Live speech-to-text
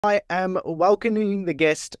I am welcoming the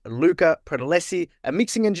guest, Luca Pretolesi, a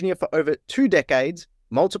mixing engineer for over 2 decades,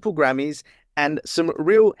 multiple Grammys, and some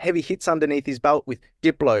real heavy hits underneath his belt with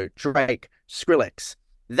Diplo, Drake, Skrillex.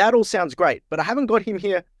 That all sounds great, but I haven't got him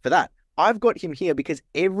here for that. I've got him here because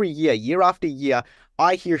every year, year after year,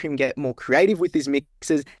 I hear him get more creative with his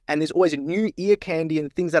mixes, and there's always a new ear candy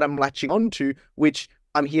and things that I'm latching onto, which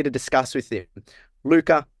I'm here to discuss with him.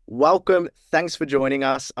 Luca, welcome. Thanks for joining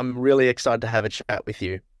us. I'm really excited to have a chat with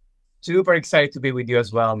you. Super excited to be with you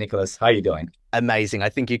as well, Nicholas. How you doing? Amazing. I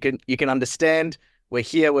think you can understand. We're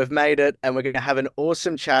here, we've made it, and we're going to have an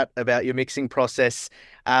awesome chat about your mixing process.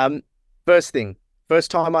 Um, first thing, first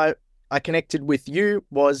time I connected with you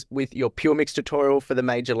was with your Pure Mix tutorial for the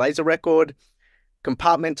Major Lazer record,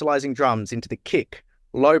 compartmentalizing drums into the kick,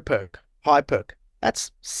 low perk, high perk.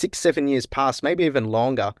 That's 6, 7 years past, maybe even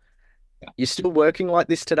longer. You still working like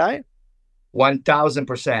this today?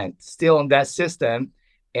 1000% still on that system.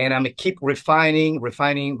 And I'm gonna keep refining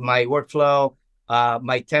my workflow,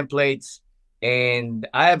 my templates. And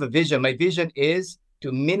I have a vision. My vision is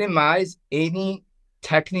to minimize any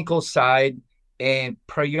technical side and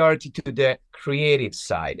priority to the creative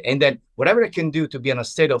side. And then whatever I can do to be on a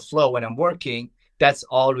state of flow when I'm working, that's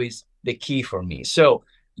always the key for me. So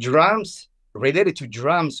drums, related to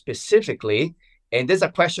drums specifically, and there's a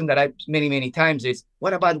question that I many times is,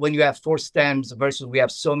 what about when you have 4 stems versus we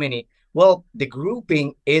have so many? Well, the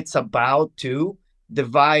grouping, it's about to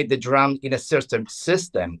divide the drum in a certain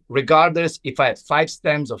system, regardless if I have 5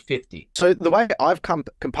 stems or 50. So the way I've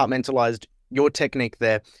compartmentalized your technique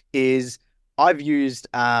there is I've used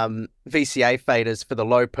VCA faders for the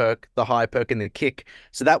low perk, the high perk, and the kick.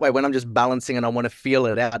 So that way, when I'm just balancing and I want to feel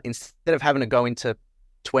it out, instead of having to go into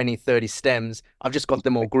 20, 30 stems, I've just got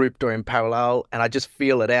them all grouped or in parallel, and I just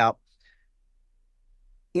feel it out.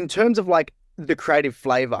 In terms of like the creative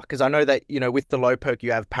flavor, because I know that, with the low perk,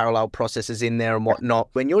 you have parallel processes in there and whatnot.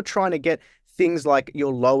 When you're trying to get things like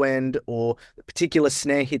your low end or particular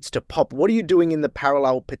snare hits to pop, what are you doing in the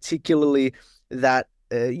parallel, particularly that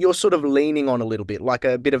you're sort of leaning on a little bit, like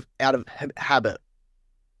a bit of out of habit?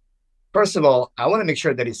 First of all, I want to make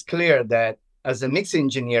sure that it's clear that as a mix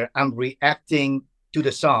engineer, I'm reacting to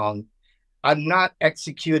the song. I'm not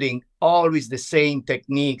executing always the same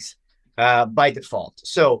techniques by default.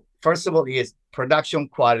 So first of all, is production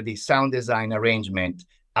quality, sound design, arrangement.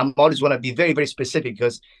 I'm always want to be very specific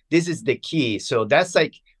because this is the key. So that's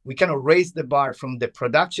like we kind of raise the bar from the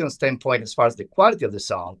production standpoint as far as the quality of the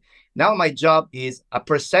song. Now my job is a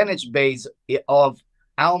percentage base of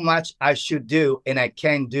how much I should do and I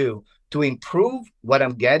can do to improve what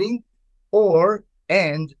I'm getting,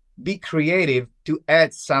 and be creative to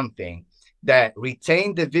add something that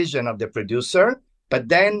retain the vision of the producer, but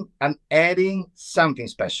then I'm adding something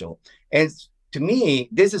special. And to me,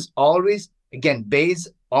 this is always, again, based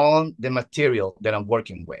on the material that I'm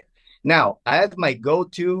working with. Now, I have my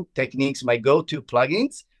go-to techniques, my go-to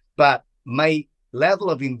plugins, but my level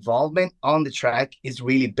of involvement on the track is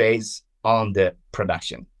really based on the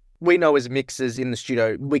production. We know as mixers in the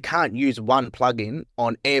studio, we can't use one plugin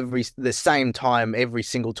on the same time, every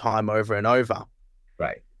single time over and over.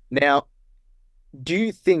 Right. Now, do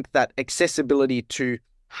you think that accessibility to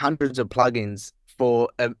hundreds of plugins for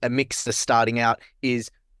a mixer starting out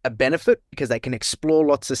is a benefit because they can explore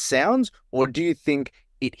lots of sounds, or do you think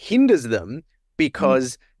it hinders them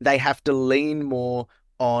because they have to lean more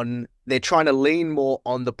on, they're trying to lean more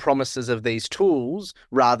on the promises of these tools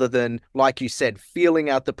rather than, like you said, feeling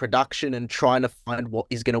out the production and trying to find what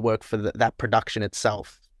is going to work for that production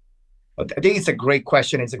itself? I think it's a great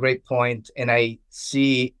question. It's a great point. And I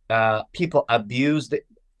see people abuse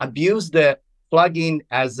the plugin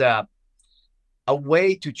as a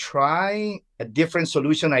way to try a different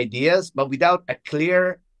solution ideas, but without a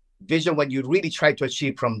clear vision what you really try to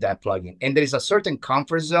achieve from that plugin. And there is a certain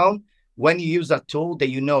comfort zone when you use a tool that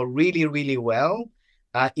you know really well.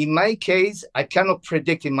 In my case, I cannot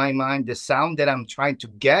predict in my mind the sound that I'm trying to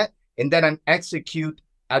get, and then I execute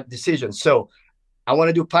a decision. So I want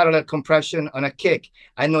to do parallel compression on a kick.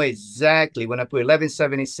 I know exactly when I put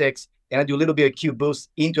 1176 and I do a little bit of Q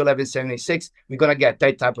boost into 1176, we're going to get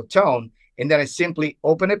that type of tone. And then I simply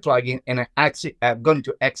open a plugin and I'm going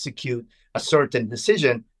to execute a certain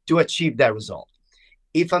decision to achieve that result.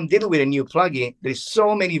 If I'm dealing with a new plugin, there's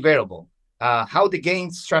so many variables. How the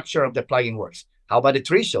gain structure of the plugin works. How about the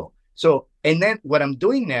threshold? So, and then what I'm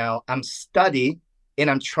doing now, I'm studying and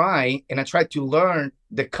I try to learn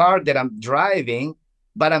the car that I'm driving,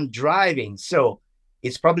 but I'm driving. So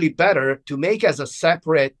it's probably better to make as a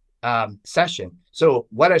separate session. So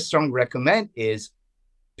what I strongly recommend is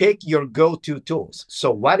pick your go-to tools.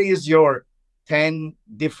 So what is your 10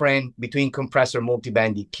 different between compressor,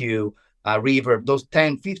 multiband, EQ, reverb, those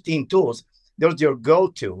 10, 15 tools, those are your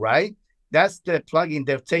go-to, right? That's the plugin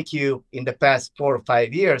that take you in the past 4 or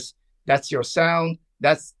 5 years. That's your sound.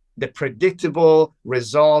 That's the predictable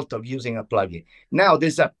result of using a plugin. Now,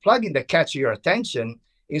 there's a plugin that catches your attention.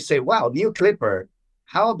 You say, wow, new clipper.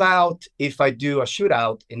 How about if I do a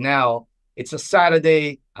shootout and now it's a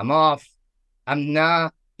Saturday, I'm off, I'm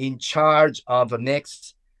not in charge of a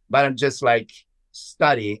mix, but I'm just like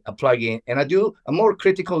study a plugin and I do a more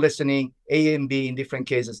critical listening, A and B in different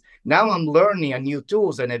cases. Now I'm learning a new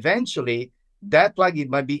tools and eventually that plugin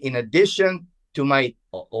might be in addition to my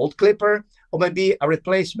old clipper or might be a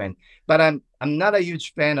replacement, but I'm not a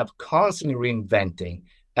huge fan of constantly reinventing.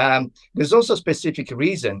 There's also a specific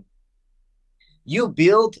reason. You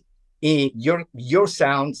build your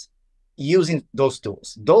sounds using those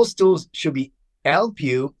tools. Those tools should be help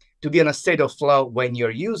you to be in a state of flow when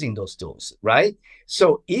you're using those tools, right?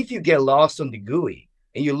 So if you get lost on the GUI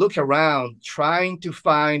and you look around trying to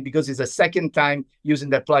find, because it's a second time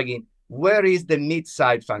using that plugin, where is the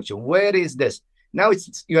mid-side function? Where is this? Now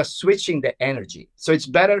you are switching the energy. So it's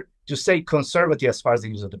better to stay conservative as far as the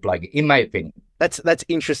use of the plugin, in my opinion. That's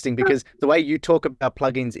interesting because the way you talk about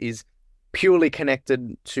plugins is purely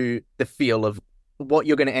connected to the feel of what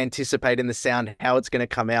you're going to anticipate in the sound, how it's going to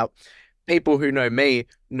come out. People who know me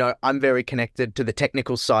know I'm very connected to the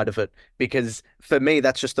technical side of it because for me,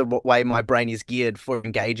 that's just the way my brain is geared for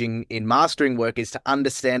engaging in mastering work is to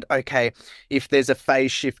understand, okay, if there's a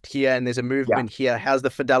phase shift here and there's a movement here, how's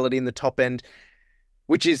the fidelity in the top end?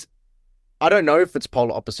 Which is, I don't know if it's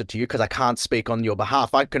polar opposite to you because I can't speak on your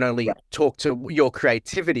behalf. I can only talk to your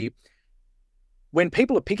creativity. When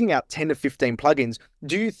people are picking out 10 to 15 plugins,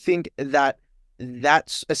 do you think that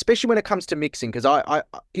that's, especially when it comes to mixing, because I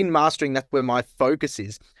in mastering, that's where my focus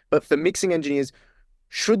is, but for mixing engineers,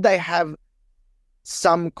 should they have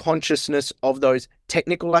some consciousness of those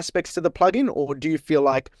technical aspects to the plugin, or do you feel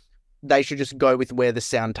like they should just go with where the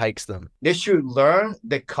sound takes them? They should learn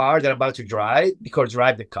the car they're about to drive because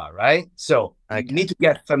drive the car, right? So you need to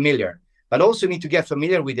get familiar, but also need to get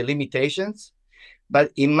familiar with the limitations.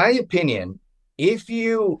 But in my opinion, if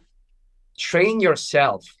you train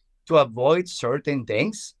yourself to avoid certain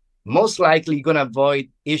things, most likely you're going to avoid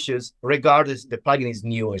issues regardless the plugin is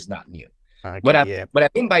new or is not new. What I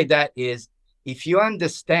mean by that is if you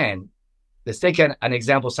understand, let's take an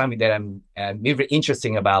example, something that I'm very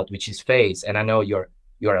interesting about, which is phase, and I know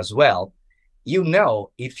you're as well. You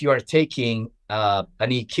know, if you are taking an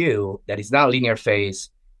EQ that is not linear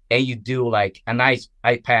phase and you do like a nice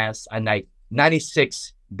high pass and like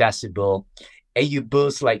 96 decibel and you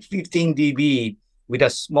boost like 15 dB with a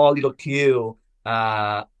small little Q,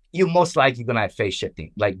 you most likely gonna have phase shifting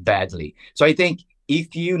like badly. So I think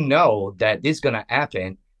if you know that this is gonna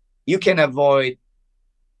happen, you can avoid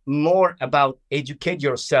more about educate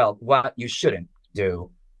yourself what you shouldn't do,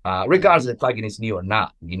 regardless if the plugin is new or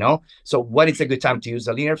not, you know? So when it's a good time to use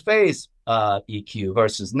a linear phase EQ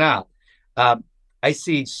versus not. I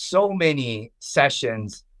see so many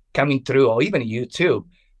sessions coming through, or even YouTube,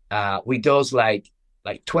 with those like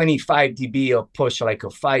 25 dB of push, like a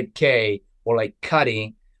 5K, or like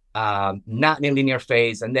cutting, not in linear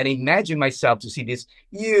phase. And then imagine myself to see this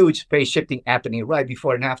huge phase shifting happening right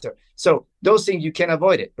before and after. So those things you can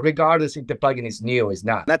avoid it, regardless if the plugin is new or is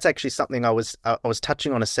not. That's actually something I was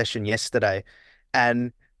touching on a session yesterday,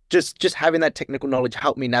 and just having that technical knowledge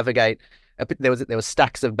helped me navigate. There was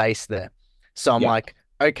stacks of bass there, so I'm like,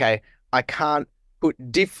 okay, I can't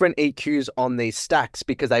put different EQs on these stacks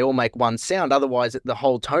because they all make one sound. Otherwise, the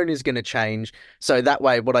whole tone is going to change. So that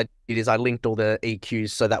way, what I did is I linked all the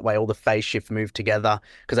EQs so that way all the phase shift moved together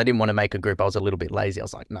because I didn't want to make a group. I was a little bit lazy. I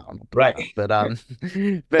was like, no, I'm not right.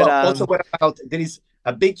 That. But also, what about there is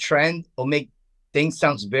a big trend of make things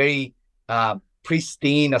sounds very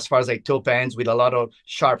pristine as far as like top ends with a lot of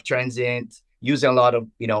sharp transient, using a lot of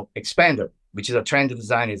expander, which is a trend in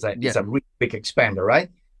design. It's a really big expander,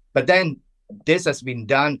 right? But then this has been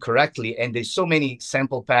done correctly, and there's so many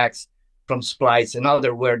sample packs from Splice and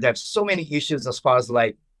other where there's so many issues as far as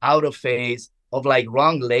like out of phase, of like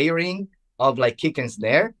wrong layering of like kick and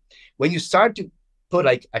snare. When you start to put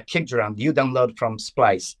like a kick drum you download from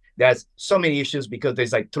Splice, there's so many issues because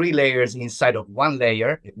there's like 3 layers inside of 1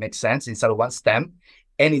 layer. It makes sense, inside of 1 stem,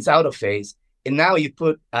 and it's out of phase. And now you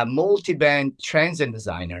put a multi-band transient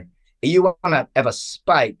designer and you want to have a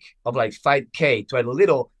spike of like 5K to a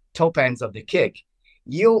little top ends of the kick,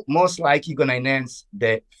 you most likely going to enhance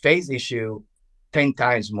the phase issue 10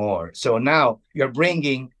 times more. So now you're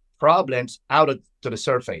bringing problems out to the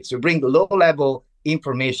surface. You bring low level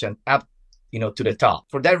information up, to the top.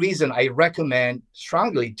 For that reason, I recommend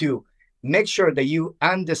strongly to make sure that you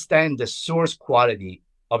understand the source quality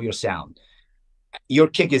of your sound. Your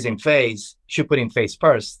kick is in phase, should put in phase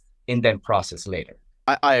first and then process later.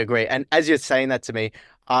 I agree. And as you're saying that to me,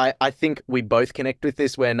 I think we both connect with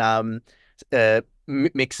this when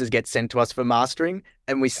mixes get sent to us for mastering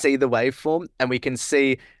and we see the waveform and we can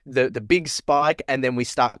see the big spike and then we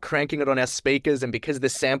start cranking it on our speakers and because the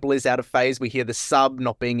sample is out of phase, we hear the sub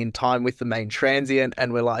not being in time with the main transient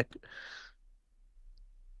and we're like,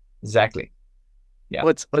 exactly. Yeah.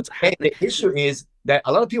 What's And happening? the issue is that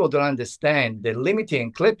a lot of people don't understand the limiting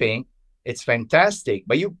and clipping. It's fantastic,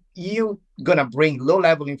 but you gonna bring low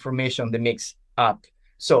level information on the mix up.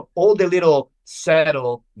 So all the little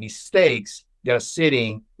subtle mistakes that are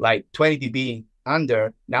sitting like 20 dB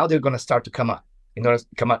under, now they're gonna start to come up in order to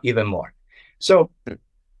come up even more. So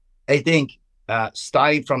I think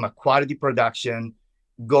starting from a quality production,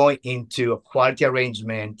 going into a quality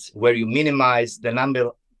arrangement where you minimize the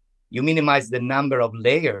number of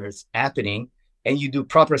layers happening and you do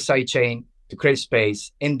proper sidechain to create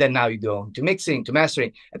space. And then now you go to mixing, to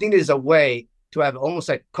mastering. I think there's a way to have almost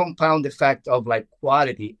like compound effect of like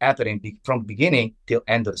quality happening from beginning till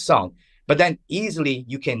end of the song. But then easily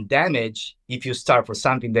you can damage if you start for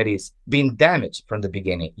something that is being damaged from the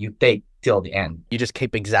beginning. You take till the end. You just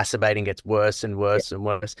keep exacerbating, gets worse and worse and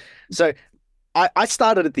worse. So I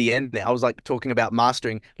started at the end there. I was like talking about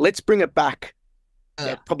mastering. Let's bring it back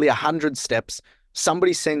probably 100 steps.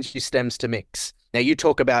 Somebody sends you stems to mix. Now you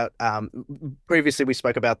talk about previously we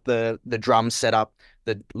spoke about the drum setup,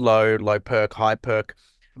 the low perk, high perk.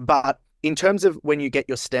 But in terms of when you get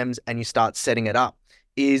your stems and you start setting it up,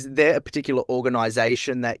 is there a particular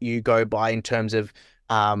organization that you go by in terms of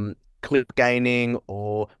clip gaining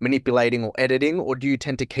or manipulating or editing, or do you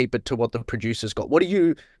tend to keep it to what the producer's got? What do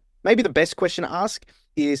you, maybe the best question to ask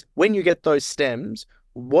is when you get those stems,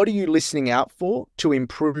 what are you listening out for to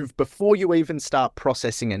improve before you even start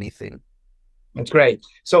processing anything? That's great.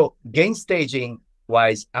 So gain staging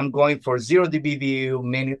wise, I'm going for 0 dB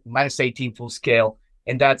VU, minus 18 full scale,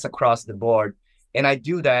 and that's across the board. And I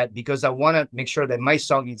do that because I want to make sure that my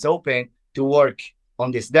song is open to work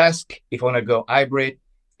on this desk if I want to go hybrid,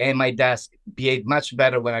 and my desk behave much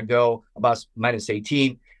better when I go about minus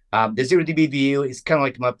 18. The 0 dB VU is kind of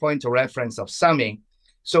like my point of reference of summing.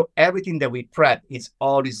 So everything that we prep is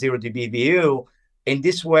always 0 dB VU. In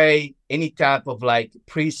this way, any type of like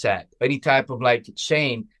preset, any type of like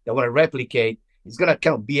chain that I want to replicate is going to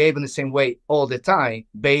kind of behave in the same way all the time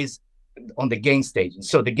based on the gain stage.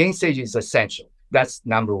 So the gain stage is essential. That's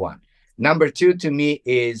number one. Number two to me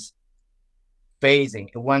is phasing.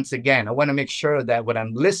 And once again, I want to make sure that when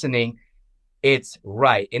I'm listening, it's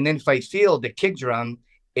right. And then if I feel the kick drum,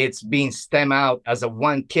 it's being stemmed out as a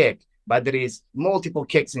one kick, but there is multiple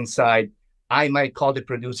kicks inside, I might call the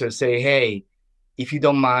producer, say, hey, if you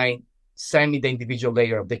don't mind, send me the individual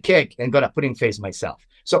layer of the kick and gonna put in phase myself.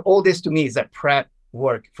 So all this to me is a prep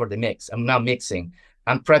work for the mix. I'm not mixing.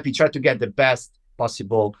 I'm prepping, try to get the best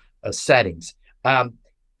possible settings. And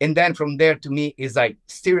then from there to me is like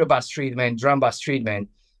stereo bass treatment, drum bass treatment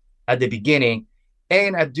at the beginning.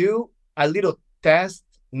 And I do a little test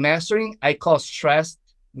mastering, I call stressed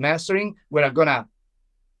mastering, where I'm gonna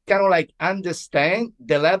kind of like understand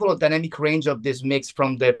the level of dynamic range of this mix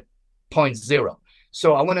from the 0.0.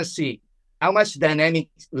 So I want to see how much dynamic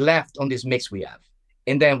left on this mix we have.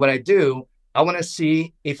 And then what I do, I want to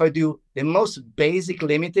see if I do the most basic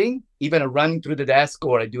limiting, even running through the desk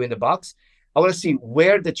or I do in the box, I want to see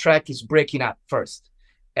where the track is breaking up first.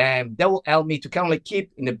 And that will help me to kind of like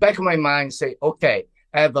keep in the back of my mind, say, okay,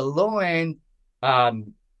 I have a low end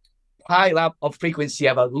pile up of frequency,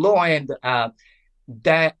 I have a low end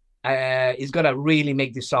that is going to really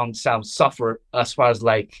make the song sound softer as far as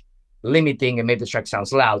like limiting and make the track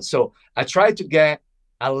sounds loud. So I try to get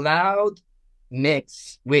a loud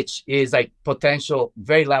mix, which is like potential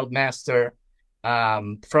very loud master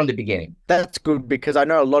from the beginning. That's good because I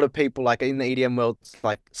know a lot of people like in the EDM world,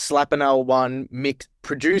 like slap an L1, mix,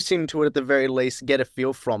 produce into it at the very least, get a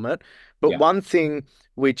feel from it. But one thing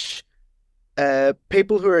which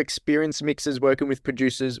people who are experienced mixers working with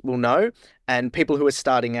producers will know, and people who are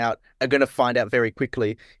starting out are going to find out very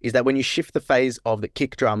quickly, is that when you shift the phase of the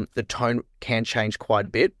kick drum, the tone can change quite a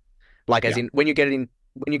bit. Like as in when you get it in,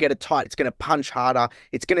 when you get it tight, it's going to punch harder.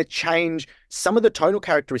 It's going to change some of the tonal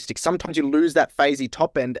characteristics. Sometimes you lose that phasey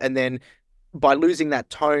top end, and then by losing that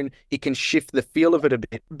tone, it can shift the feel of it a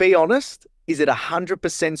bit. Be honest, is it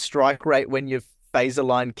 100% strike rate when you've phaser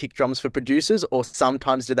line kick drums for producers, or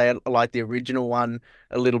sometimes do they like the original one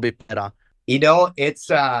a little bit better? You know,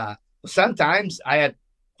 it's sometimes I had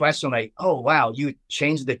question like, oh wow, you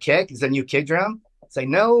changed the kick, is a new kick drum? It's like,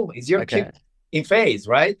 no, it's your kick. in phase,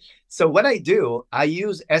 right? So what I do, I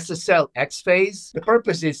use SSL X phase. The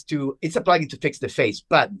purpose is it's a plugin to fix the phase,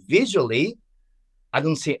 but visually, I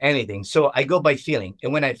don't see anything. So I go by feeling.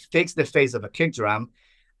 And when I fix the phase of a kick drum,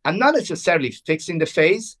 I'm not necessarily fixing the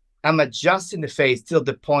phase. I'm adjusting the phase till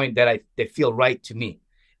the point that they feel right to me.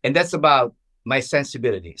 And that's about my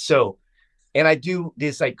sensibility. So, and I do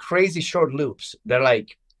these like crazy short loops. They're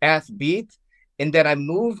like F beat. And then I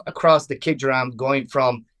move across the kick drum, going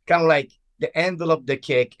from kind of like the envelope of the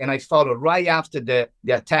kick, and I follow right after the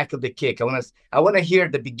attack of the kick. I want to hear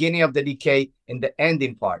the beginning of the decay and the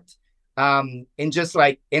ending part. And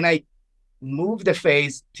I move the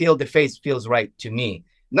phase till the phase feels right to me.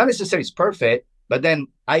 Not necessarily it's perfect, but then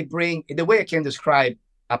I bring the way I can describe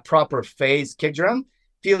a proper phase kick drum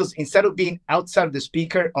feels, instead of being outside of the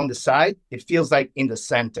speaker on the side, it feels like in the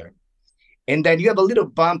center. And then you have a little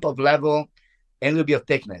bump of level and a little bit of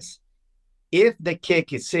thickness. If the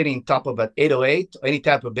kick is sitting top of an 808 or any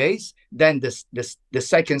type of bass, then the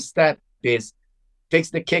second step is fix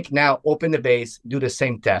the kick now, open the bass, do the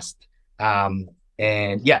same test. And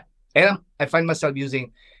I find myself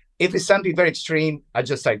using, if it's something very extreme, I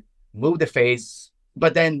just like move the phase,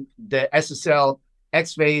 but then the SSL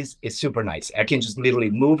X phase is super nice. I can just literally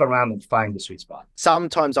move around and find the sweet spot.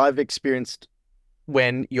 Sometimes I've experienced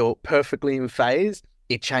when you're perfectly in phase,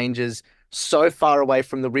 it changes so far away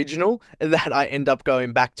from the original that I end up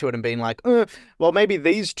going back to it and being like, well, maybe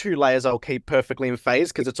these 2 layers I'll keep perfectly in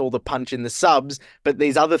phase because it's all the punch in the subs, but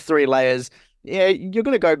these other 3 layers, yeah, you're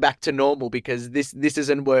going to go back to normal because this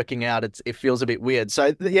isn't working out. It feels a bit weird.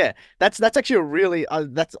 So yeah, that's actually a really,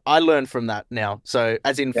 I learned from that now. So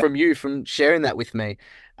as in from you, from sharing that with me.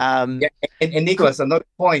 And Nicholas, another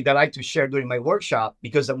point that I like to share during my workshop,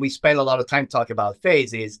 because we spend a lot of time talking about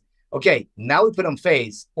phase, is, okay, now we put on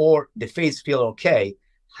phase, or the phase feel okay.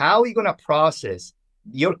 How are you going to process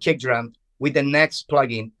your kick drum with the next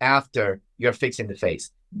plugin after you're fixing the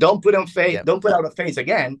phase? Don't put on phase, don't put out a phase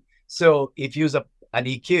again. So if you use an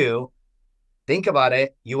EQ, think about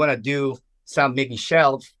it. You want to do some maybe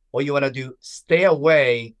shelf, or you want to stay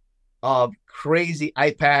away of crazy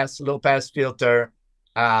high pass, low pass filter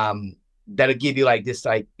that'll give you like this,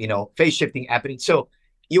 like, phase shifting happening. So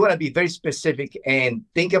you want to be very specific and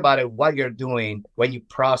think about it, what you're doing when you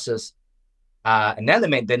process an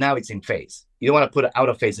element that now it's in phase. You don't want to put it out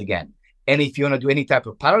of phase again. And if you want to do any type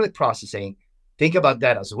of parallel processing, think about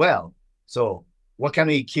that as well. So what kind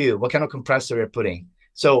of EQ, what kind of compressor you're putting.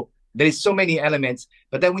 So there is so many elements,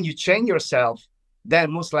 but then when you train yourself,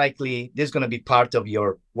 then most likely there's going to be part of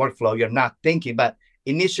your workflow you're not thinking. But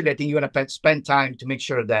initially, I think you want to spend time to make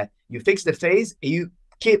sure that you fix the phase and you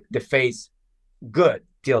keep the phase good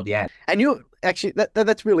till the end. And you actually,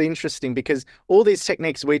 that's really interesting, because all these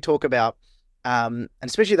techniques we talk about, and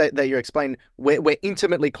especially that you explain, we're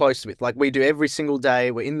intimately close with. Like, we do every single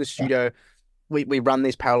day. We're in the studio. We run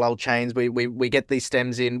these parallel chains. We get these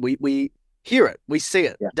stems in. We hear it. We see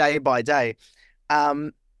it day by day.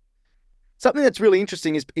 Something that's really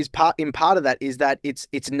interesting is part of that is that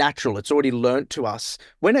it's natural. It's already learnt to us.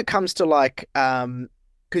 When it comes to like,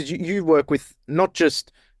 because you work with not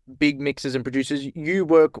just big mixers and producers, you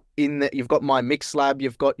work in that. You've got My Mix Lab.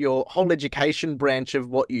 You've got your whole education branch of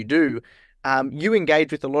what you do. You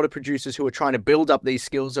engage with a lot of producers who are trying to build up these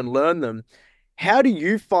skills and learn them. How do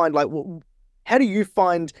you find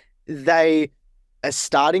they are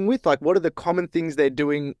starting with? Like, what are the common things they're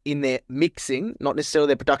doing in their mixing, not necessarily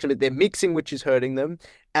their production, but their mixing, which is hurting them?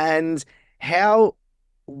 And how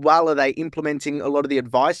well are they implementing a lot of the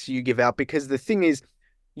advice you give out? Because the thing is,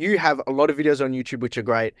 you have a lot of videos on YouTube, which are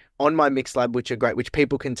great, on My Mix Lab, which are great, which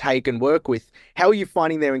people can take and work with. How are you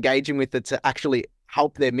finding they're engaging with it to actually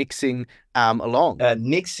help their mixing along?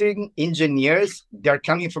 Mixing engineers, they're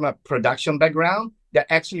coming from a production background. They're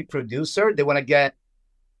actually producer. They want to get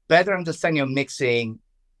better understanding of mixing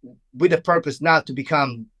with the purpose not to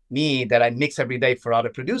become me, that I mix every day for other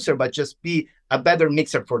producer, but just be a better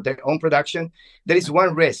mixer for their own production. There is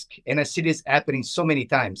one risk, and I see this happening so many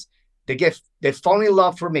times. They fall in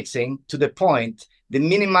love for mixing to the point they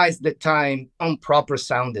minimize the time on proper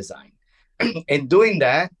sound design. And doing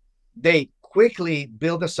that, they quickly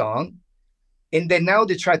build a song, and then now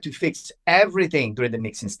they try to fix everything during the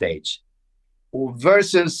mixing stage.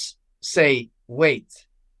 Versus say, wait,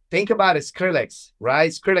 think about Skrillex,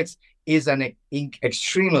 right? Skrillex is an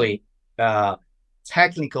extremely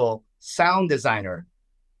technical sound designer,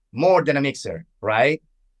 more than a mixer, right?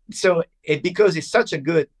 So because he's such a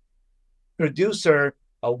good producer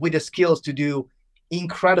with the skills to do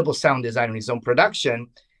incredible sound design in his own production,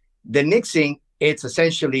 the mixing, it's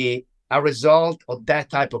essentially a result of that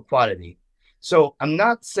type of quality. So I'm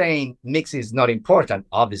not saying mix is not important,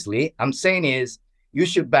 obviously. I'm saying is you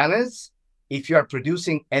should balance if you are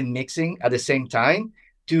producing and mixing at the same time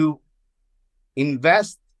to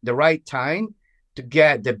invest the right time to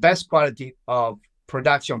get the best quality of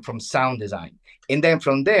production from sound design. And then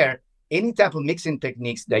from there, any type of mixing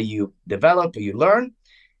techniques that you develop or you learn,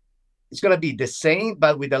 it's going to be the same,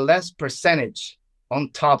 but with a less percentage on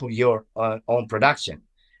top of your own production.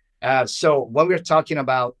 So when we're talking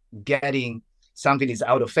about getting something is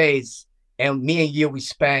out of phase, and me and you, we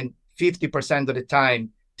spend 50% of the time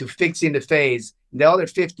to fixing the phase, the other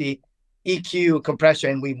 50 EQ compression,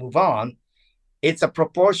 and we move on. It's a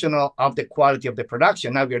proportional of the quality of the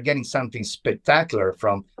production. Now we're getting something spectacular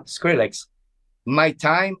from Skrillex. My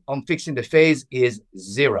time on fixing the phase is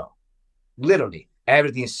zero. Literally,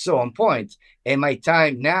 everything is so on point. And my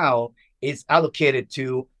time now is allocated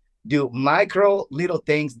to do micro little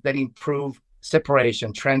things that improve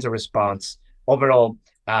separation, trends of response, overall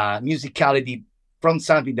musicality from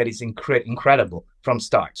something that is incredible from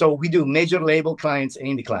start. So we do major label clients and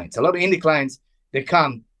indie clients. A lot of indie clients, they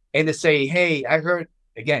come and they say, hey, I heard,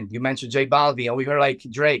 again, you mentioned J Balvin, and we heard like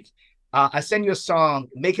Drake. I send you a song,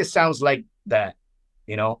 make it sounds like that,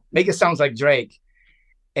 make it sounds like Drake.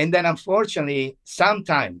 And then unfortunately,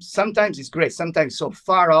 sometimes it's great, sometimes so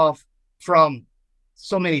far off from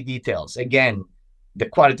so many details. Again, the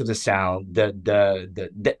quality of the sound,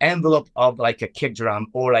 the envelope of like a kick drum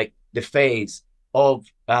or like the phase of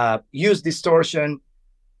use distortion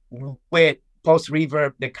with post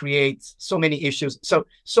reverb that creates so many issues. So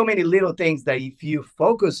many little things that if you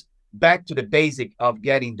focus back to the basic of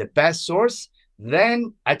getting the best source,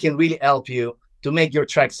 then I can really help you to make your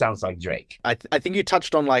track sounds like Drake. I think you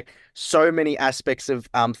touched on like so many aspects of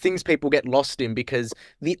things people get lost in, because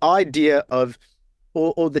the idea of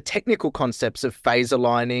or the technical concepts of phase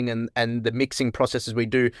aligning and the mixing processes we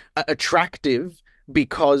do are attractive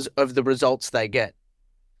because of the results they get.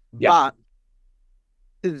 Yeah.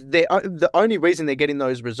 But the only reason they're getting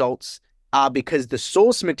those results are because the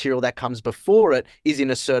source material that comes before it is in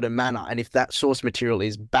a certain manner. And if that source material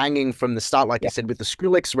is banging from the start, like you said, with the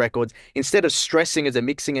Skrillex records, instead of stressing as a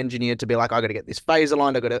mixing engineer to be like, I got to get this phase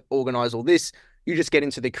aligned, I got to organize all this, you just get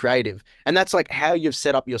into the creative. And that's like how you've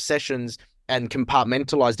set up your sessions and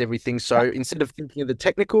compartmentalized everything. So instead of thinking of the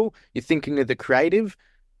technical, you're thinking of the creative.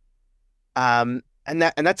 And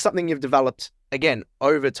that's something you've developed again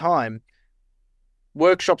over time.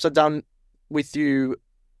 Workshops are done with you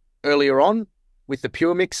earlier on with the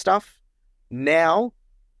pure mix stuff. Now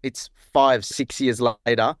it's 5-6 years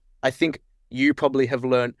later. I think you probably have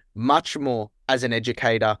learned much more as an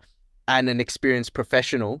educator and an experienced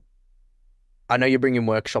professional. I know you're bringing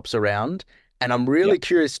workshops around, and I'm really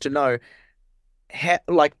curious to know how,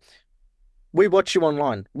 like, we watch you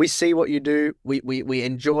online, we see what you do, we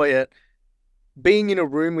enjoy it. Being in a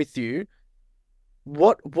room with you,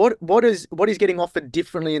 what is getting offered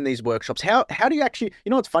differently in these workshops? How do you actually,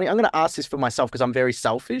 what's funny? I'm going to ask this for myself because I'm very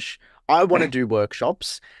selfish. I want to do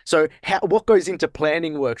workshops. So what goes into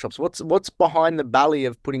planning workshops? What's behind the belly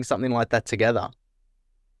of putting something like that together?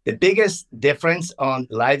 The biggest difference on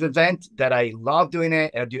live event that I love doing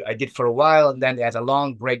it, I did for a while, and then there's a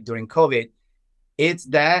long break during COVID. It's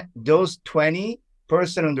that those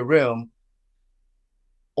 20-person in the room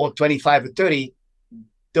or 25 or 30,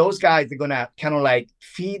 those guys are going to kind of like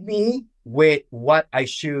feed me with what I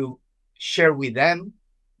should share with them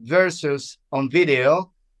versus on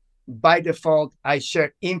video. By default, I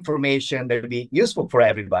share information that will be useful for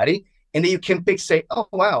everybody. And then you can pick, say, oh,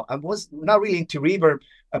 wow, I was not really into reverb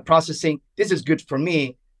processing. This is good for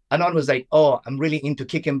me. And I was like, oh, I'm really into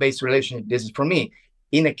kick and bass relationship. This is for me.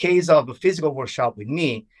 In the case of a physical workshop with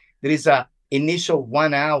me, there is a initial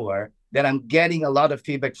 1 hour that I'm getting a lot of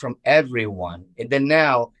feedback from everyone. And then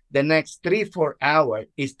now the next 3-4 hours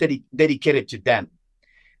is dedicated to them.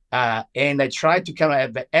 And I try to kind of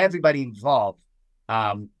have everybody involved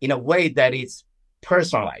in a way that is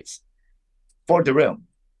personalized for the room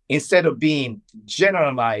instead of being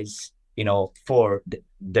generalized, for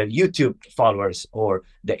the YouTube followers or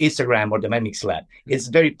the Instagram or the Mimics Lab. It's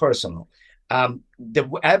very personal. I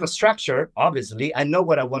have a structure, obviously. I know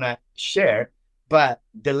what I want to share, but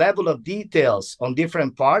the level of details on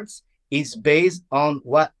different parts is based on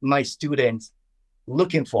what my students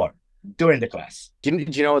looking for during the class. Do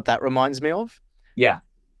you know what that reminds me of? Yeah.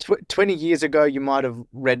 20 years ago, you might have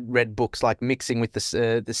read books like Mixing with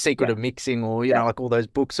the Secret of Mixing, or, like all those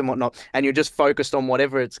books and whatnot, and you're just focused on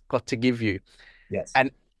whatever it's got to give you. Yes.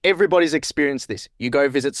 And everybody's experienced this. You go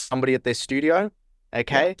visit somebody at their studio,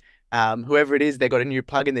 okay? whoever it is, they got a new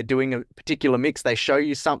plugin, they're doing a particular mix, they show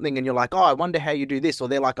you something and you're like, oh, I wonder how you do this. Or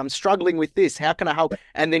they're like, I'm struggling with this. How can I help?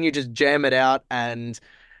 And then you just jam it out. And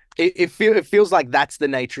it feels like that's the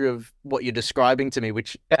nature of what you're describing to me,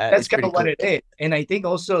 which That's is kind pretty of what cool. it is. And I think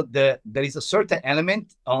also there is a certain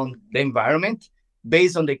element on the environment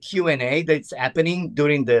based on the Q&A that's happening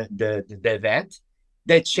during the event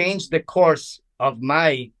that changed the course of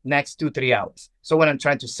my next 2-3 hours. So what I'm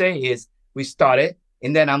trying to say is we started,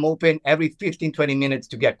 and then I'm open every 15, 20 minutes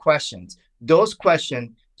to get questions. Those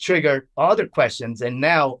questions trigger other questions. And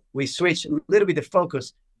now we switch a little bit of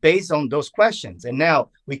focus based on those questions. And now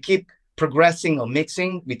we keep progressing or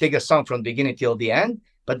mixing. We take a song from the beginning till the end.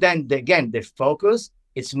 But then again, the focus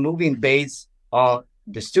is moving based on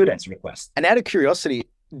the students' request. And out of curiosity,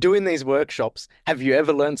 doing these workshops, have you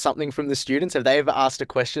ever learned something from the students? Have they ever asked a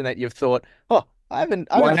question that you've thought, oh, I haven't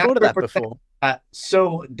thought of that before?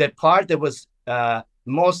 So the part that was the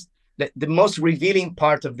most revealing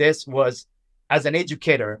part of this was, as an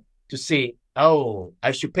educator, to see, oh,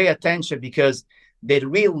 I should pay attention because the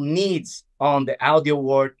real needs on the audio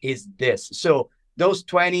world is this. So those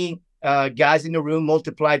 20 guys in the room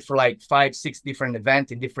multiplied for like 5-6 different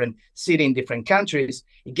events in different cities, in different countries,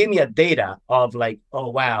 it gave me a data of like, oh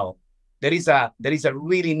wow, there is a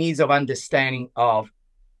really needs of understanding of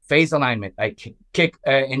phase alignment, like kick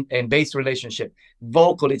and bass relationship,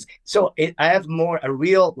 vocals. So I have a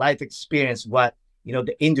real life experience what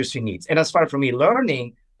the industry needs. And as far from me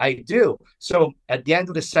learning, I do. So at the end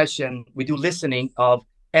of the session, we do listening of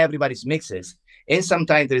everybody's mixes. And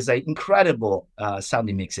sometimes there's like incredible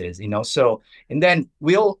sounding mixes, So, and then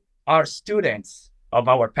we all are students of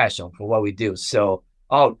our passion for what we do. So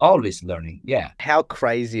always learning. Yeah. How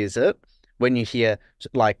crazy is it when you hear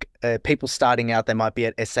like people starting out, they might be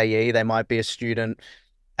at SAE, they might be a student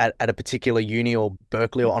at a particular uni or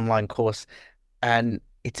Berkeley or online course. And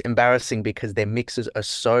it's embarrassing because their mixes are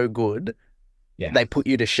so good. Yeah. They put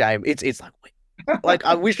you to shame. It's like,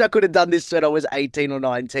 I wish I could have done this when I was 18 or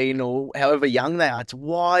 19 or however young they are. It's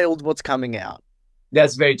wild what's coming out.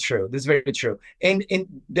 That's very true. That's very true. And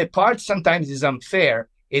the part sometimes is unfair.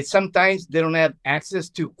 It's sometimes they don't have access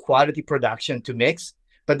to quality production to mix.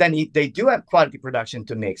 But then if they do have quality production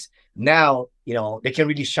to mix, now, they can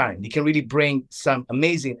really shine. They can really bring some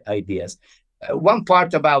amazing ideas. One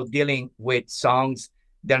part about dealing with songs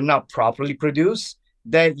that are not properly produced,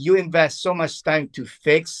 that you invest so much time to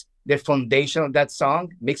fix the foundation of that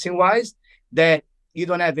song, mixing wise, that you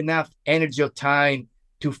don't have enough energy or time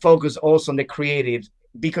to focus also on the creative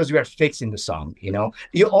because you are fixing the song.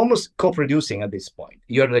 You're almost co-producing at this point.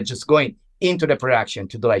 You're just going into the production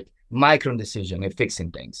to do like micro decision and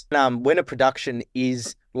fixing things. When a production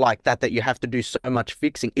is like that you have to do so much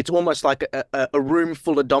fixing, it's almost like a room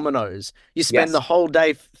full of dominoes. You spend the whole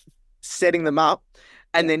day setting them up,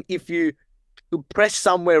 and then if you press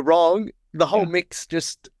somewhere wrong, the whole mix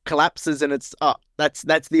just collapses, and it's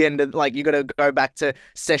that's the end of, like, you got to go back to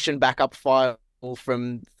session backup file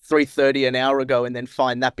from 3:30 an hour ago and then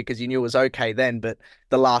find that because you knew it was okay then, but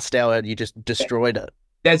the last hour you just destroyed it.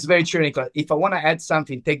 That's very true, Nicola. If I want to add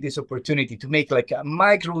something, take this opportunity to make like a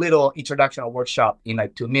micro little introduction or workshop in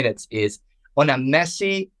like 2 minutes is on a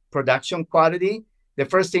messy production quality. The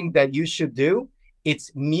first thing that you should do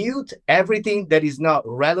is mute everything that is not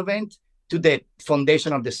relevant to the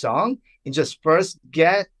foundation of the song and just first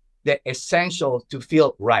get the essential to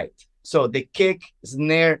feel right. So the kick,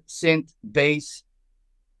 snare, synth, bass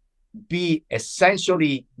be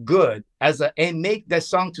essentially good and make the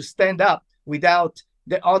song to stand up without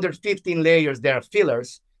the other 15 layers that are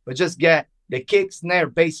fillers, but just get the kick, snare,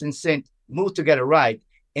 bass, and synth move together right,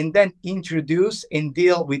 and then introduce and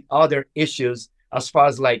deal with other issues as far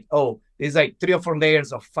as like, oh, there's like 3 or 4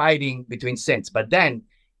 layers of fighting between synths. But then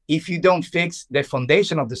if you don't fix the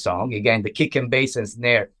foundation of the song, again, the kick and bass and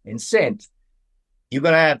snare and synth, you're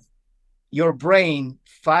going to have your brain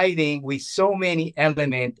fighting with so many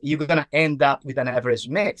elements, you're going to end up with an average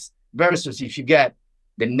mix. Versus if you get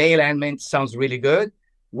the nail element sounds really good,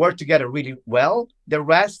 work together really well, the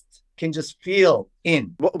rest can just feel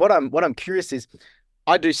in. What I'm curious is,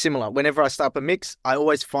 I do similar. Whenever I start up a mix, I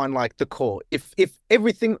always find like the core. If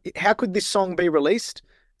everything, how could this song be released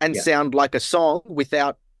and sound like a song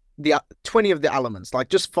without the 20 of the elements? Like,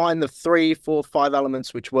 just find the 3, 4, 5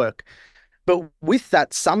 elements which work. But with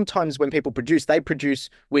that, sometimes when people produce, they produce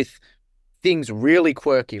with things really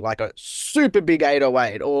quirky, like a super big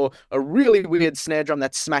 808 or a really weird snare drum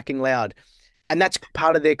that's smacking loud. And that's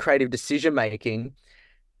part of their creative decision making.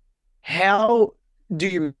 How do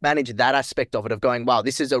you manage that aspect of it, of going, wow,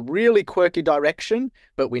 this is a really quirky direction,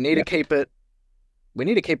 but we need to keep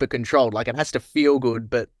it controlled. Like, it has to feel good,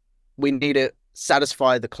 but we need it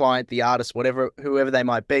satisfy the client, the artist, whatever, whoever they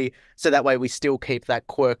might be. So that way we still keep that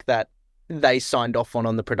quirk that they signed off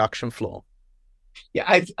on the production floor.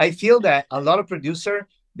 Yeah, I feel that a lot of producer,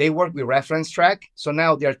 they work with reference track. So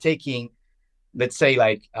now they're taking, let's say,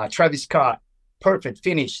 like Travis Scott, perfect,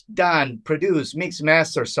 finish, done, produce, mix,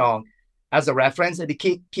 master song as a reference, and they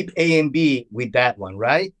keep A and B with that one,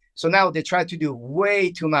 right? So now they try to do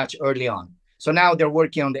way too much early on. So now they're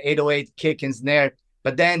working on the 808 kick and snare,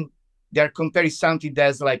 but then they're comparing something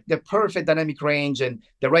that's like the perfect dynamic range and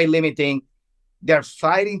the rate limiting. They're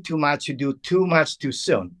fighting too much to do too much too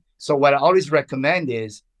soon. So what I always recommend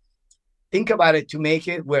is think about it to make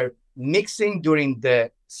it where mixing during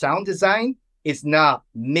the sound design is not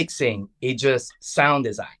mixing, it's just sound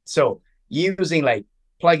design. So using like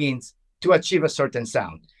plugins to achieve a certain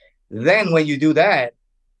sound. Then when you do that,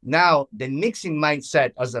 now the mixing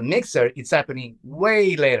mindset as a mixer, it's happening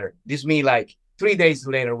way later. This means like 3 days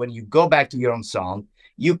later, when you go back to your own song,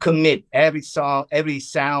 you commit every song, every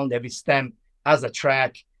sound, every stem as a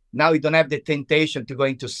track. Now you don't have the temptation to go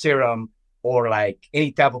into Serum or like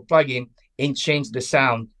any type of plugin and change the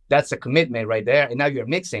sound. That's a commitment right there. And now you're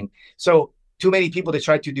mixing. So too many people, they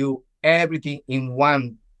try to do everything in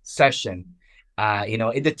one session.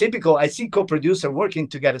 In the typical, I see co-producer working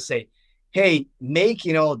together say, hey, make,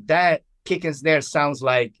 that kick and snare sounds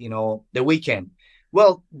like, The Weeknd.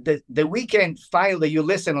 Well, the Weeknd file that you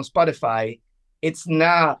listen on Spotify, it's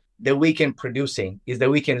not The Weeknd producing. It's The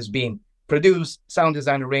Weeknd is being produced, sound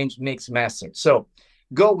design, arranged, mix, master. So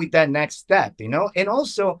go with that next step, and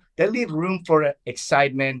also they leave room for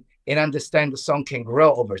excitement and understand the song can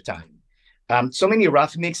grow over time. So many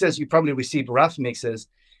rough mixes, you probably receive rough mixes.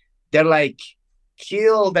 They're like,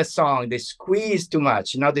 kill the song. They squeeze too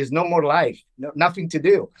much. Now there's no more life, nothing to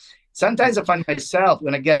do. Sometimes I find myself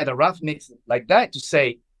when I get a rough mix like that to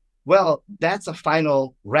say, well, that's a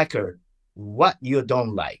final record. What you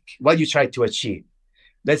don't like, what you try to achieve.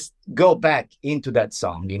 Let's go back into that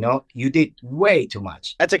song. You did way too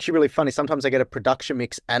much. That's actually really funny. Sometimes I get a production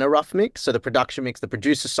mix and a rough mix. So the production mix, the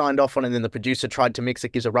producer signed off on, and then the producer tried to mix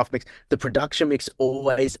it, gives a rough mix. The production mix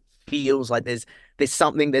always feels like there's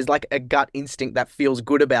something, there's like a gut instinct that feels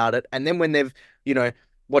good about it. And then when they've,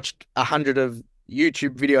 watched 100 of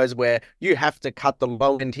YouTube videos where you have to cut the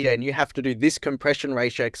low end here and you have to do this compression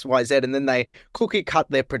ratio X, Y, Z, and then they cookie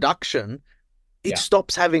cut their production, it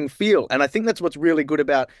stops having feel. And I think that's what's really good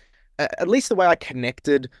about, at least the way I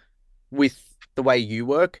connected with the way you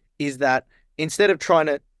work, is that instead of trying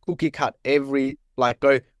to cookie cut every, like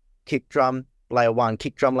go kick drum layer 1,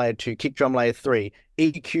 kick drum layer 2, kick drum layer 3,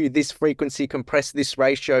 EQ this frequency, compress this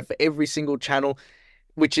ratio for every single channel,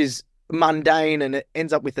 which is mundane and it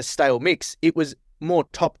ends up with a stale mix. It was more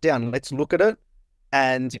top down. Let's look at it.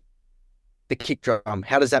 And the kick drum,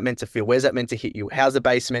 how does that meant to feel? Where's that meant to hit you? How's the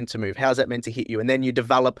bass meant to move? How's that meant to hit you? And then you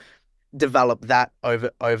develop that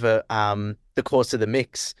over the course of the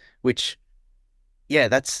mix, which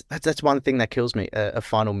that's one thing that kills me,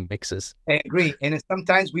 final mixes. I agree. And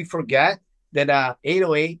sometimes we forget that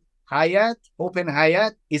 808 hi-hat, open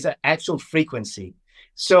hi-hat is an actual frequency.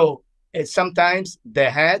 So sometimes the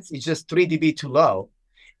heads is just 3 dB too low.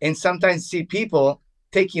 And sometimes see people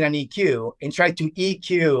taking an EQ and try to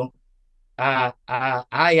EQ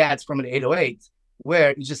hi-hats from an 808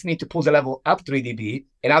 where you just need to pull the level up 3 dB,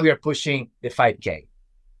 and now we are pushing the 5K.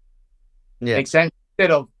 Yeah. Makes sense?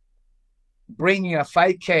 Instead of bringing a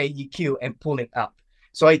 5K EQ and pulling up.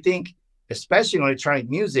 So I think, especially in electronic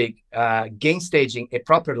music, gain staging, a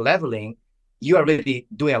proper leveling, you are really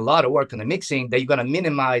doing a lot of work on the mixing that you're going to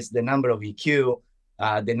minimize the number of EQ,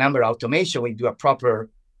 the number of automation when you do a proper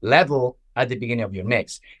level at the beginning of your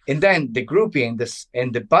mix. And then the grouping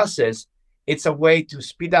and the buses, it's a way to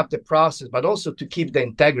speed up the process, but also to keep the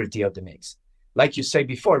integrity of the mix. Like you said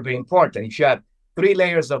before, very important. If you have 3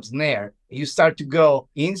 layers of snare, you start to go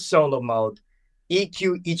in solo mode,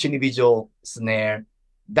 EQ each individual snare.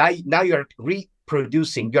 Now you're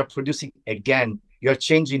reproducing, you're producing again. You're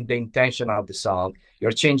changing the intention of the song.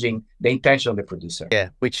 You're changing the intention of the producer. Yeah,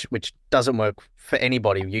 which doesn't work for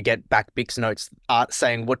anybody. You get back Bix notes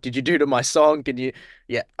saying, "What did you do to my song? Can you?"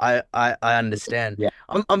 Yeah, I understand. Yeah.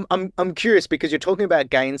 I'm curious because you're talking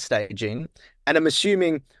about gain staging, and I'm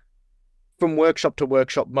assuming from workshop to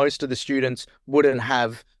workshop, most of the students wouldn't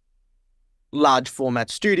have large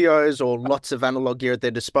format studios or lots of analog gear at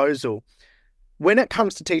their disposal. When it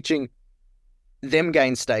comes to teaching them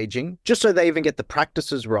gain staging, just so they even get the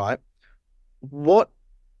practices right,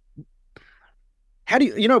 how do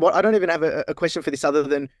you know what? I don't even have a question for this other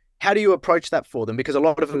than how do you approach that for them? Because a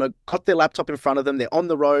lot of them have got their laptop in front of them, they're on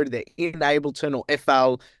the road, they're in Ableton or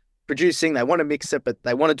FL producing, they want to mix it, but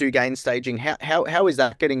they want to do gain staging. How is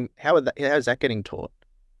that getting how is that getting taught?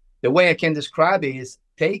 The way I can describe it is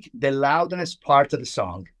take the loudness part of the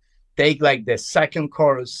song, take like the second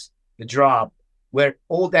chorus, the drop, where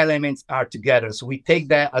all the elements are together. So we take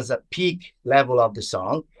that as a peak level of the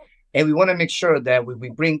song. And we want to make sure that when we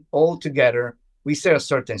bring all together, we set a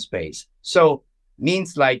certain space. So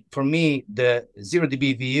means like for me, the 0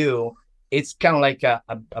 dB VU, it's kind of like a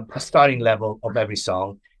starting level of every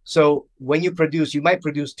song. So when you produce, you might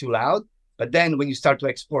produce too loud, but then when you start to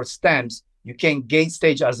export stems, you can gain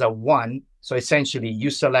stage as a 1. So essentially you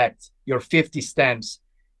select your 50 stems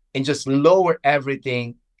and just lower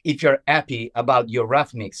everything if you're happy about your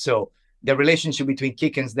rough mix. So the relationship between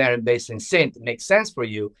kick and snare and bass and synth makes sense for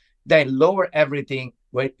you. Then lower everything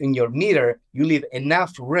where in your meter, you leave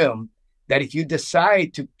enough room that if you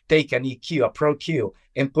decide to take an EQ, a Pro Q,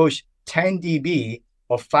 and push 10 dB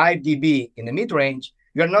or 5 dB in the mid-range,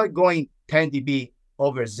 you're not going 10 dB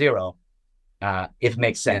over 0, if it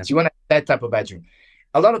makes sense. You want that type of bedroom.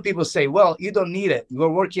 A lot of people say, well, you don't need it. You're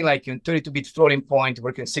working like in 32-bit floating point,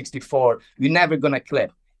 working 64. You're never going to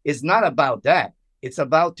clip. It's not about that. It's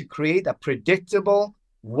about to create a predictable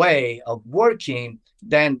way of working.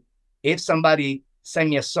 Then if somebody send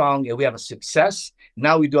me a song and we have a success,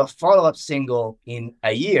 now we do a follow-up single in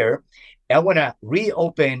a year. I want to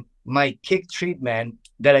reopen my kick treatment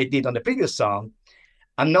that I did on the previous song.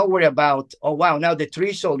 I'm not worried about, oh, wow, now the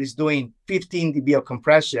threshold is doing 15 dB of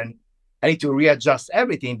compression. I need to readjust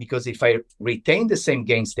everything because if I retain the same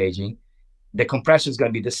gain staging, the compression is going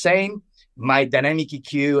to be the same. My dynamic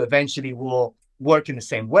EQ eventually will work in the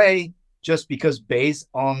same way just because based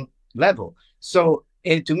on level. So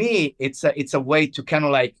and to me, it's a way to kind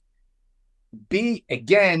of like be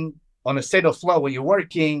again on a state of flow when you're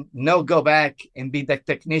working, no go back and be that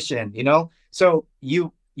technician, you know? So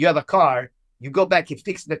you have a car, you go back and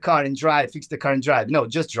fix the car and drive, fix the car and drive. No,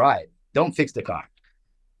 just drive. Don't fix the car.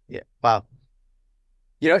 Yeah. Wow.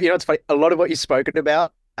 You know, it's funny. A lot of what you've spoken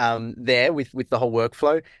about there with the whole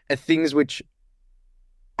workflow are things which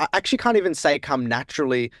I actually can't even say come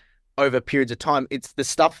naturally over periods of time. It's the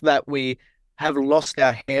stuff that we have lost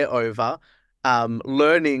our hair over,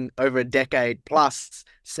 learning over a decade plus,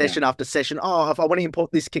 session after session. Oh, if I want to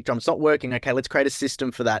import this kick drum, it's not working. Okay, let's create a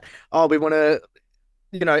system for that. Oh, we want to,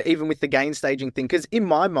 even with the gain staging thing, because in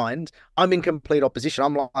my mind, I'm in complete opposition.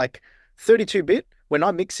 I'm like 32-bit when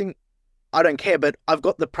I'm mixing, I don't care, but I've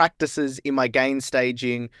got the practices in my gain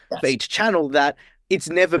staging for each channel that it's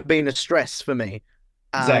never been a stress for me.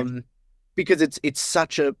 Exactly. Because it's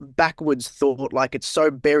such a backwards thought, like it's so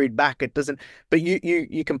buried back. It doesn't, but you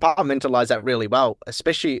compartmentalize that really well,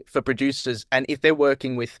 especially for producers. And if they're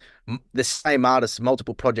working with the same artist,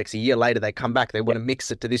 multiple projects, a year later, they come back, they want to mix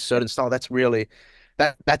it to this certain style. That's really,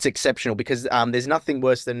 that's exceptional because there's nothing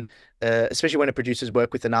worse than, especially when a producers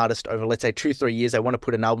work with an artist over, let's say 2-3 years, they want to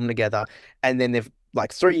put an album together. And then they've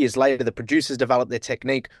like 3 years later, the producers develop their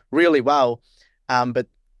technique really well. But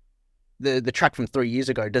the track from 3 years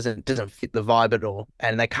ago doesn't fit the vibe at all,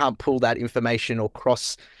 and they can't pull that information or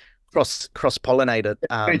cross pollinate it.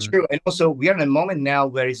 Very true. And also, we are in a moment now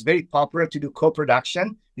where it's very popular to do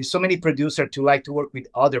co-production. There's so many producers to like to work with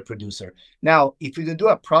other producer. Now, if you do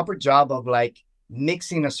a proper job of like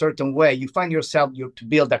mixing a certain way, you find yourself to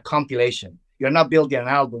build a compilation. You're not building an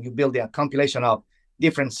album. You build a compilation of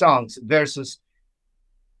different songs. Versus,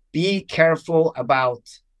 be careful about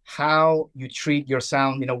how you treat your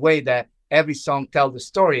sound in a way that every song tells the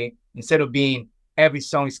story instead of being every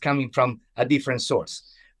song is coming from a different source.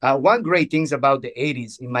 One great things about the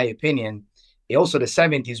 80s, in my opinion, also the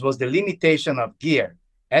 70s, was the limitation of gear.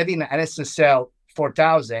 Having an SSL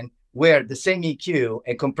 4000 where the same EQ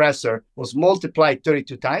and compressor was multiplied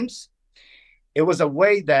 32 times, it was a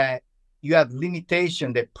way that you have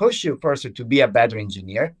limitation that push you first to be a better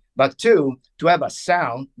engineer, but two, to have a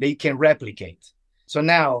sound that you can replicate. So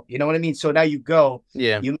now, you know what I mean? So now you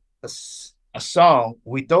make a song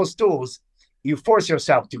with those tools, you force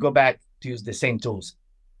yourself to go back to use the same tools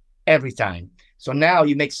every time. So now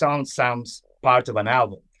you make sounds part of an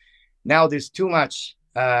album. Now there's too much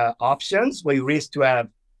options where you risk to have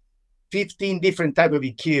 15 different type of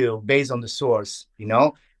EQ based on the source,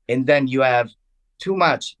 and then you have too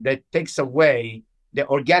much that takes away the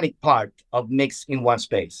organic part of mix in one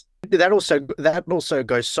space. That also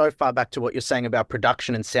goes so far back to what you're saying about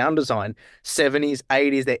production and sound design. 70s,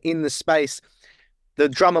 80s, they're in the space. The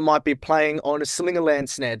drummer might be playing on a Slingerland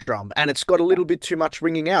snare drum and it's got a little bit too much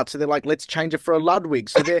ringing out. So they're like, let's change it for a Ludwig.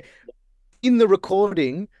 So they're in the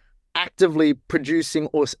recording actively producing,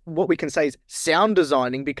 or what we can say is sound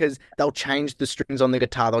designing, because they'll change the strings on the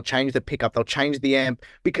guitar, they'll change the pickup, they'll change the amp,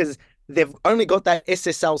 because they've only got that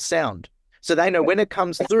SSL sound. So they know when it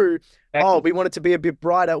comes through, oh, Exactly. we want it to be a bit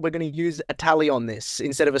brighter. We're going to use a tally on this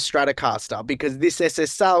instead of a Stratocaster because this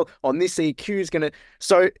SSL on this EQ is going to.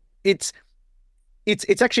 So it's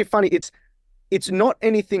it's actually funny. It's not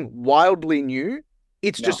anything wildly new.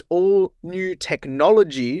 It's No. just all new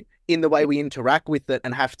technology in the way we interact with it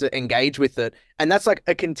and have to engage with it. And that's like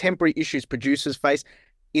a contemporary issues producers face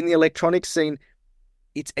in the electronic scene.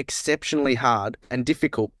 It's exceptionally hard and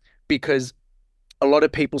difficult because a lot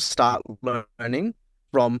of people start learning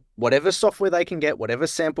from whatever software they can get, whatever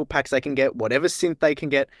sample packs they can get, whatever synth they can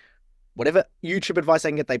get, whatever YouTube advice they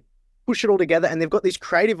can get. They push it all together and they've got these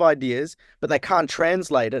creative ideas, but they can't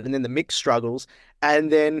translate it. And then the mix struggles.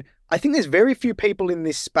 And then I think there's very few people in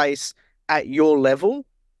this space at your level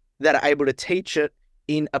that are able to teach it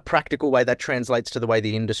in a practical way that translates to the way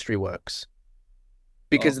the industry works.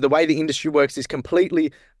 Well, Because the way the industry works is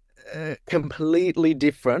completely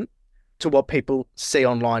different to what people see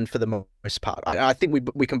online for the most part. I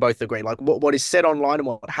think we can both agree. Like what is said online and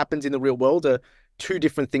what happens in the real world are two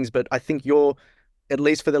different things. But I think you're, at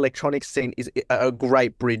least for the electronics scene, is a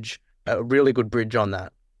great bridge, a really good bridge on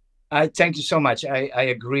that. I thank you so much. I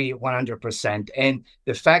agree 100%. And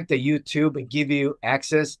the fact that YouTube give you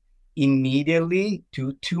access immediately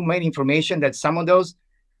to too many information, that some of those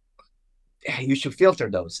you should filter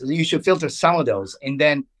those. You should filter some of those. And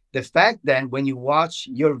then the fact that when you watch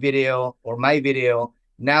your video or my video,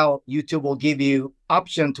 now YouTube will give you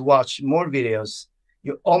option to watch more videos.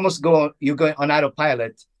 You're going on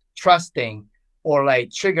autopilot, trusting or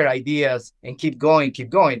like trigger ideas and keep going, keep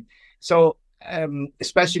going. So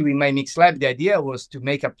especially with my mix lab, the idea was to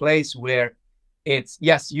make a place where it's,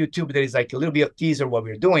 yes, YouTube, there is like a little bit of teaser what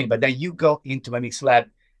we're doing, but then you go into my mix lab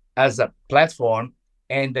as a platform,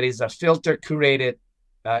 and there is a filter curated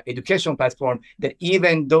educational platform that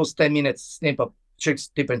even those 10 minutes snip of tricks,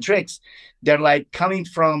 different tricks, they're like coming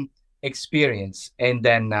from experience. And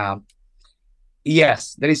then,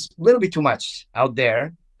 yes, there is a little bit too much out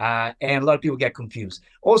there. And a lot of people get confused.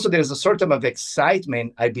 Also, there's a sort of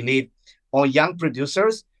excitement, I believe, on young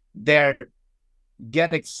producers. They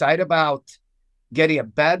get excited about getting a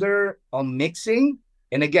better on mixing.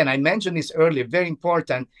 And again, I mentioned this earlier, very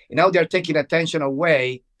important. And now they're taking attention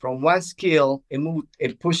away from one skill and move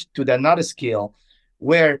and push to the another skill,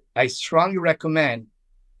 where I strongly recommend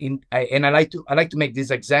and I like to make this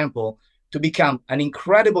example, to become an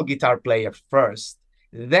incredible guitar player first,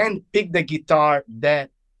 then pick the guitar that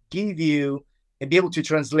give you and be able to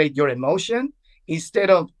translate your emotion, instead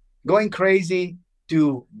of going crazy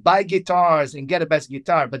to buy guitars and get the best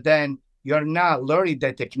guitar, but then you're not learning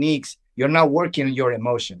the techniques, you're not working on your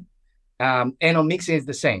emotion. And on mixing is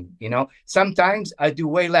the same. Sometimes I do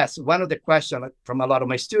way less. One of the questions from a lot of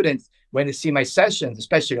my students when they see my sessions,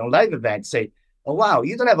 especially on live events, say, "Oh wow,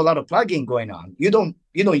 you don't have a lot of plugin going on. You don't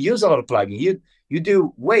use a lot of plugin. You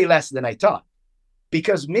do way less than I thought."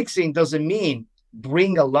 Because mixing doesn't mean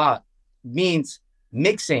bring a lot, it means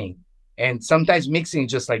mixing, and sometimes mixing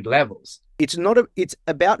is just like levels. It's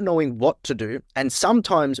about knowing what to do, and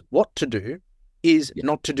sometimes what to do is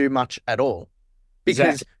not to do much at all,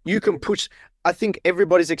 because Exactly. you can push. I think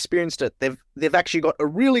everybody's experienced it. They've actually got a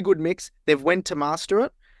really good mix. They've went to master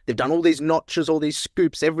it. They've done all these notches, all these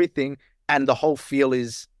scoops, everything, and the whole feel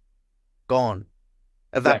is gone,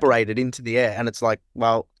 Exactly. evaporated into the air, and it's like,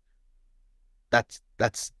 well, that's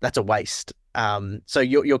a waste. So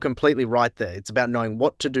you're completely right there. It's about knowing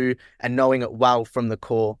what to do and knowing it well from the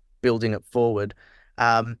core, building it forward.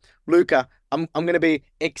 Luca, I'm going to be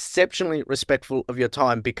exceptionally respectful of your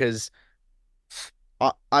time because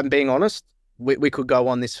I'm being honest. We could go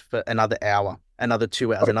on this for another hour, another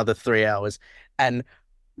 2 hours, another 3 hours, and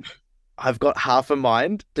I've got half a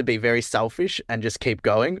mind to be very selfish and just keep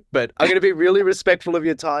going. But I'm going to be really respectful of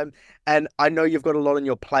your time, and I know you've got a lot on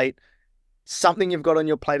your plate. Something you've got on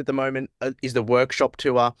your plate at the moment is the workshop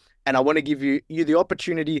tour, and I want to give you the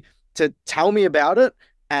opportunity to tell me about it,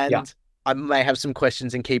 Yeah. and I may have some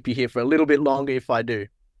questions and keep you here for a little bit longer if I do.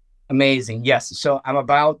 Amazing. Yes. So I'm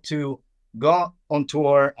about to go on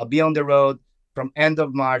tour. I'll be on the road from end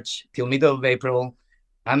of March till middle of April.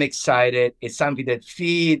 I'm excited. It's something that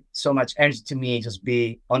feed so much energy to me, just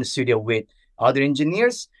be on the studio with other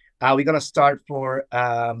engineers. We're going to start for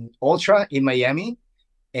Ultra in Miami.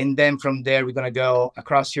 And then from there, we're going to go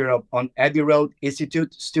across Europe on Abbey Road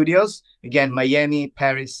Institute Studios. Again, Miami,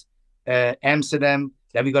 Paris, Amsterdam.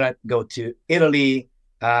 Then we're going to go to Italy,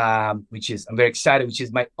 which is, I'm very excited, which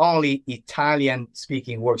is my only Italian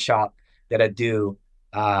speaking workshop that I do.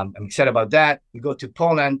 I'm excited about that. We go to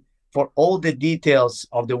Poland. For all the details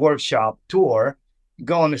of the workshop tour,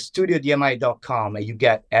 go on studiodmi.com and you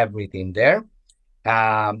get everything there.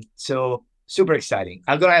 So super exciting.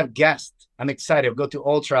 I'm gonna have guests. I'm excited. I'll go to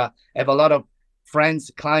Ultra. I have a lot of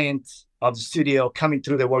friends, clients of the studio coming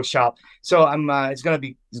through the workshop. So I'm it's gonna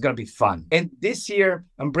be fun. And this year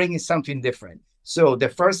I'm bringing something different. So the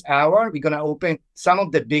first hour we're gonna open some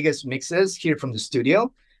of the biggest mixes here from the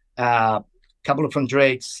studio. A couple from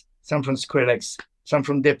Drake's, some from Skrillex, some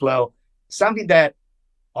from Diplo, something that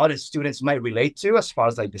other students might relate to as far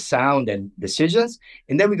as like the sound and decisions.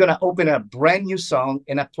 And then we're gonna open a brand new song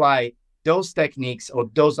and apply those techniques or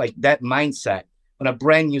those like that mindset on a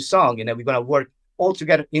brand new song. And then we're gonna work all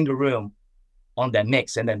together in the room on that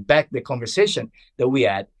mix. And then back the conversation that we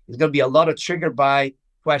had is gonna be a lot of triggered by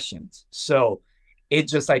questions. So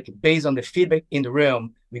it's just like based on the feedback in the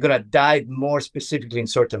room, we're gonna dive more specifically in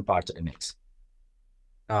certain parts of the mix.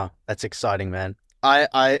 Oh, that's exciting, man.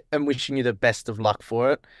 I am wishing you the best of luck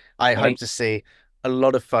for it. I hope Thank to see a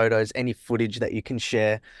lot of photos, any footage that you can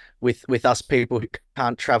share with us people who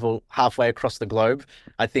can't travel halfway across the globe.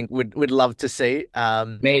 I think would love to see.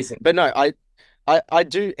 Amazing. But no, I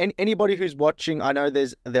do. Anybody who's watching, I know there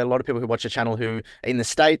are a lot of people who watch the channel who are in the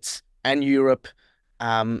States and Europe.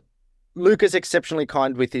 Um, Luca's exceptionally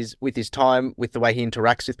kind with his time, with the way he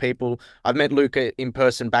interacts with people. I've met Luca in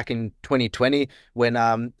person back in 2020 when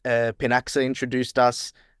Pinaxa introduced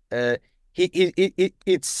us. Uh,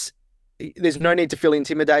 it's there's no need to feel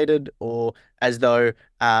intimidated or as though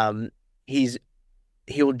he's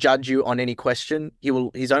he'll judge you on any question.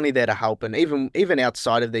 He's only there to help. And even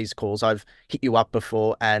outside of these calls, I've hit you up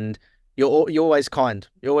before and you're always kind.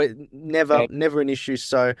 You're always never an issue.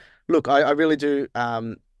 So look, I really do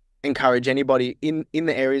encourage anybody in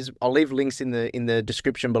the areas. I'll leave links in the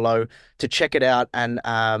description below to check it out and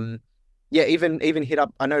yeah, even hit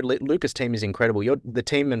up. I know Lucas' team is incredible. The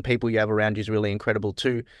team and people you have around you is really incredible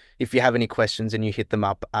too. If you have any questions and you hit them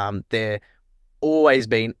up, they're always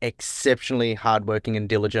been exceptionally hardworking and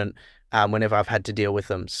diligent whenever I've had to deal with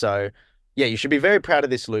them. So, yeah, you should be very proud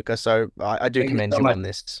of this, Luca. So I do Thank you commend so you much. on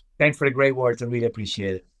this. Thanks for the great words. I really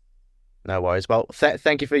appreciate it. No worries. Well,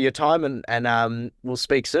 thank you for your time and we'll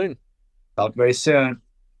speak soon. Talk very soon.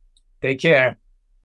 Take care.